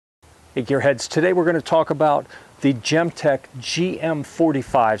Hey Gearheads, today we're going to talk about the GEMTECH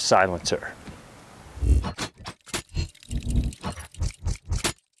GM-45 silencer.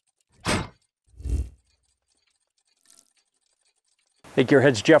 Hey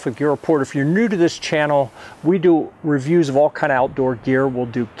Gearheads, Jeff with Gear-Report. If you're new to this channel, we do reviews of all kind of outdoor gear. We'll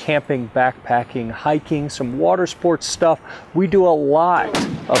do camping, backpacking, hiking, some water sports stuff. We do a lot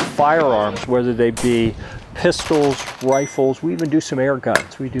of firearms, whether they be pistols, rifles. We even do some air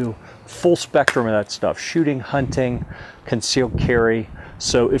guns. We do full spectrum of that stuff, shooting, hunting, concealed carry.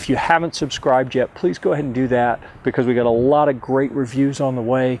 So if you haven't subscribed yet, please go ahead and do that, because we got a lot of great reviews on the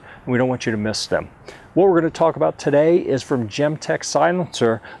way and we don't want you to miss them. What we're going to talk about today is from GEMTECH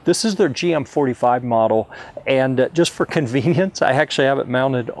Silencer. This is their GM-45 model, and just for convenience, I actually have it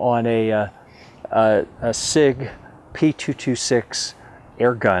mounted on a SIG P226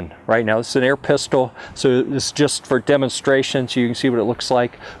 air gun right now. This is an air pistol, so this is just for demonstration so you can see what it looks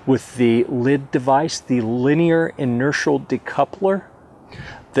like with the lid device, the linear inertial decoupler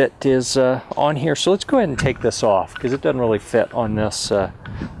that is on here. So let's go ahead and take this off because it doesn't really fit on this. I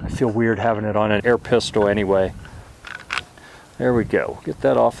feel weird having it on an air pistol anyway. There we go. Get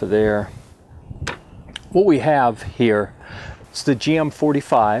that off of there. What we have here is the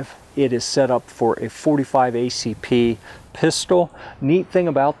GM-45. It is set up for a 45 ACP pistol. Neat thing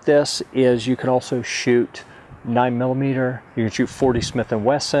about this is you can also shoot 9mm, you can shoot 40 Smith &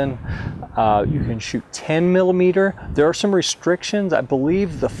 Wesson, you can shoot 10mm. There are some restrictions. I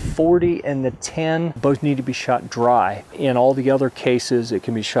believe the 40 and the 10 both need to be shot dry. In all the other cases, it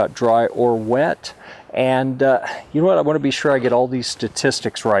can be shot dry or wet. And you know what, I want to be sure I get all these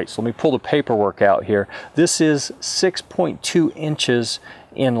statistics right. So let me pull the paperwork out here. This is 6.2 inches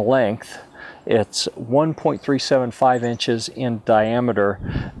in length. It's 1.375 inches in diameter.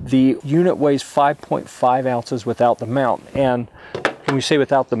 The unit weighs 5.5 ounces without the mount. And when we say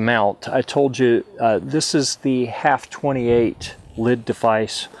without the mount, I told you this is the .28 lid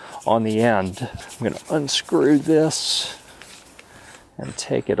device on the end. I'm going to unscrew this and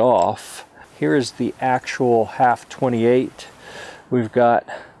take it off. Here is the actual .28. We've got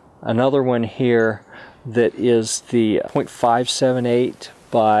another one here that is the .578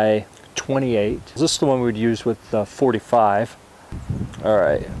 by 28. This is the one we would use with 45. All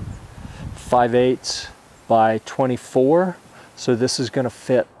right, 5/8 by 24. So this is going to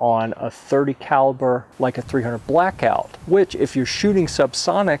fit on a 30 caliber, like a 300 Blackout, which if you're shooting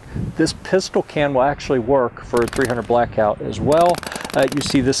subsonic, this pistol can will actually work for a 300 Blackout as well. You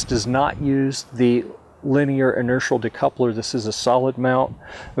see this does not use the linear inertial decoupler. This is a solid mount.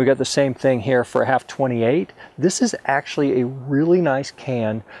 We got the same thing here for a .28. This is actually a really nice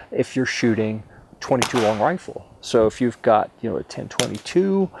can if you're shooting 22 long rifle. So if you've got, you know, a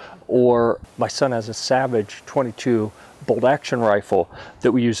 10-22, or my son has a Savage 22 bolt action rifle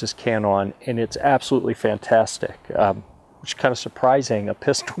that we use this can on, and it's absolutely fantastic. Which is kind of surprising. A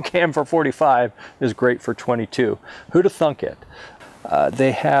pistol can for 45 is great for 22. Who'd have thunk it?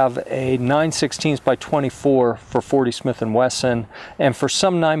 They have a 9/16 by 24 for 40 Smith & Wesson, and for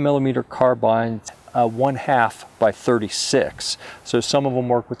some 9mm carbines, 1/2 by 36. So some of them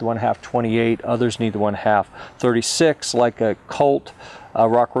work with the 1/2 28, others need the 1/2 36, like a Colt,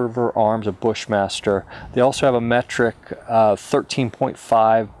 Rock River Arms, a Bushmaster. They also have a metric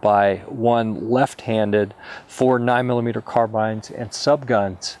 13.5 by 1 left-handed for 9mm carbines and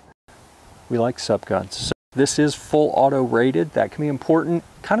subguns. We like subguns. So this is full auto rated. That can be important.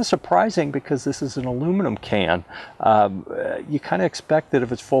 Kind of surprising because this is an aluminum can. You kind of expect that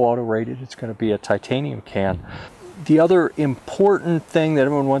if it's full auto rated, it's going to be a titanium can. The other important thing that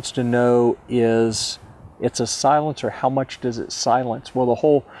everyone wants to know is it's a silencer. How much does it silence?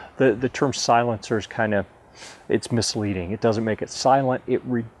 Well, the term silencer is kind of, it's misleading. It doesn't make it silent. It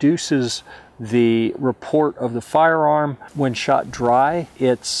reduces the report of the firearm. When shot dry,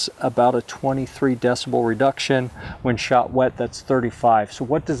 it's about a 23 decibel reduction. When shot wet, that's 35. So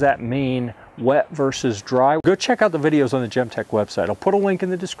what does that mean, wet versus dry? Go check out the videos on the GEMTECH website. I'll put a link in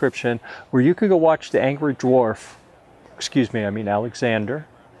the description where you can go watch the Angry Dwarf, Alexander.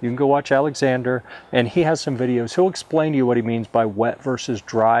 You can go watch Alexander, and he has some videos. He'll explain to you what he means by wet versus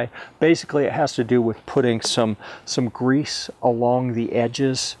dry. Basically, it has to do with putting some grease along the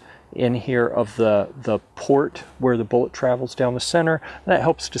edges in here of the port where the bullet travels down the center. And that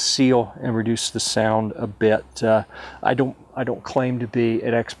helps to seal and reduce the sound a bit. I don't claim to be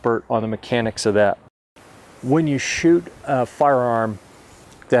an expert on the mechanics of that. When you shoot a firearm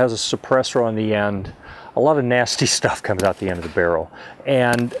that has a suppressor on the end, a lot of nasty stuff comes out the end of the barrel,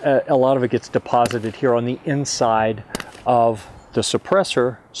 and a lot of it gets deposited here on the inside of the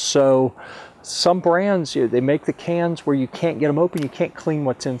suppressor. So some brands, they make the cans where you can't get them open, you can't clean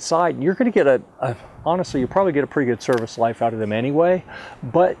what's inside, and you're going to get honestly, you probably get a pretty good service life out of them anyway.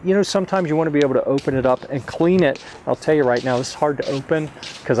 But you know, sometimes you want to be able to open it up and clean it. I'll tell you right now, this is hard to open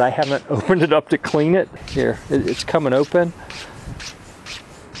because I haven't opened it up to clean it. Here, it's coming open.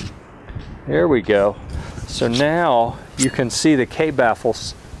 There we go. So now you can see the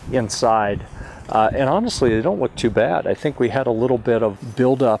K-baffles inside. And honestly, they don't look too bad. I think we had a little bit of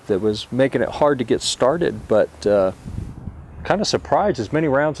buildup that was making it hard to get started, but kind of surprised. As many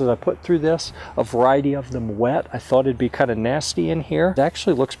rounds as I put through this, a variety of them wet. I thought it'd be kind of nasty in here. It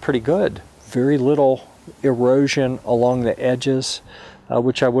actually looks pretty good. Very little erosion along the edges,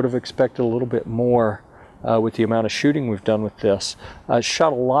 which I would have expected a little bit more with the amount of shooting we've done with this.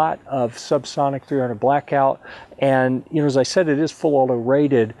 Shot a lot of subsonic 300 blackout, and you know, as I said, it is full auto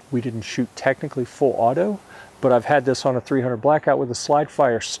rated. We didn't shoot technically full auto, but I've had this on a 300 blackout with a slide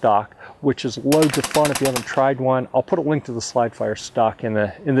fire stock, which is loads of fun. If you haven't tried one, I'll put a link to the slide fire stock in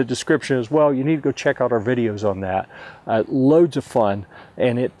the description as well. You need to go check out our videos on that. Loads of fun,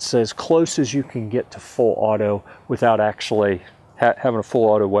 and it's as close as you can get to full auto without actually having a full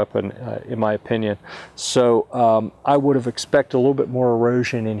auto weapon, in my opinion. So I would have expected a little bit more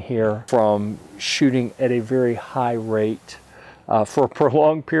erosion in here from shooting at a very high rate for a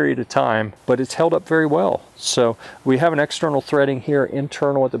prolonged period of time, but it's held up very well. So we have an external threading here,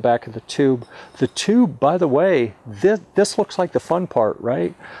 internal at the back of the tube. The tube, by the way, this looks like the fun part,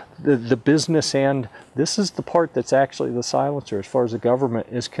 right? The business end. This is the part that's actually the silencer as far as the government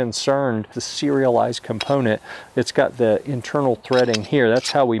is concerned, the serialized component. It's got the internal threading here.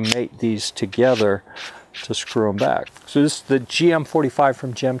 That's how we mate these together to screw them back. So this is the GM-45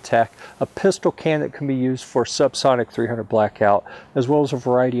 from GEMTECH, a pistol can that can be used for subsonic 300 blackout, as well as a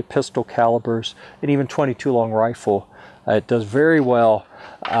variety of pistol calibers and even 22 long rifle. It does very well.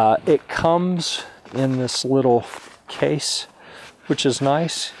 It comes in this little case, which is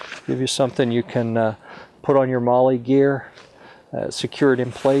nice. Give you something you can put on your molly gear, secure it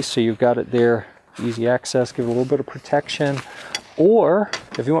in place so you've got it there, easy access, give it a little bit of protection. Or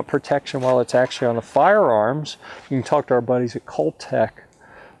if you want protection while it's actually on the firearms, you can talk to our buddies at GEMTECH.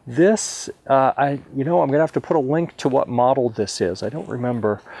 This, I'm gonna have to put a link to what model this is. I don't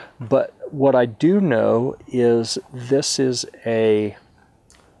remember, but what I do know is this is a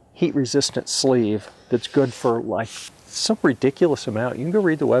heat-resistant sleeve that's good for like some ridiculous amount. You can go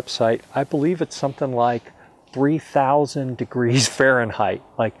read the website. I believe it's something like 3,000 degrees Fahrenheit.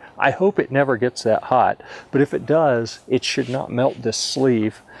 Like, I hope it never gets that hot, but if it does, it should not melt this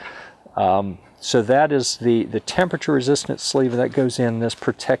sleeve. So that is the temperature resistant sleeve, and that goes in this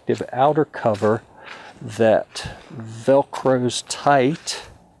protective outer cover that velcros tight,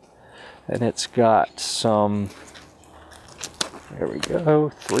 and it's got some, there we go,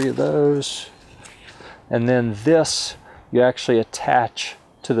 3 of those. And then this you actually attach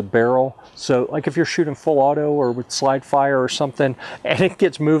to the barrel. So like if you're shooting full auto or with slide fire or something and it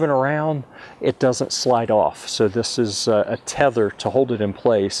gets moving around, it doesn't slide off. So this is a tether to hold it in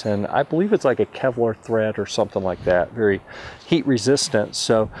place, and I believe it's like a Kevlar thread or something like that, very heat resistant.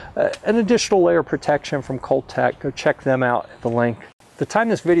 So an additional layer of protection from GEMTECH. Go check them out at the link. The time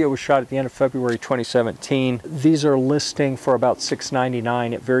this video was shot at the end of February 2017, these are listing for about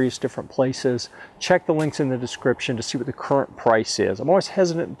 $6.99 at various different places. Check the links in the description to see what the current price is. I'm always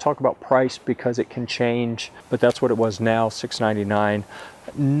hesitant to talk about price because it can change, but that's what it was now, $6.99.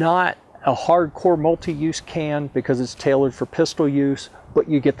 Not a hardcore multi-use can because it's tailored for pistol use, but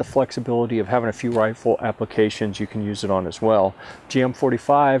you get the flexibility of having a few rifle applications you can use it on as well.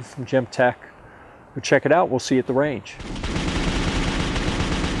 GM-45 from GEMTECH. Go check it out. We'll see you at the range.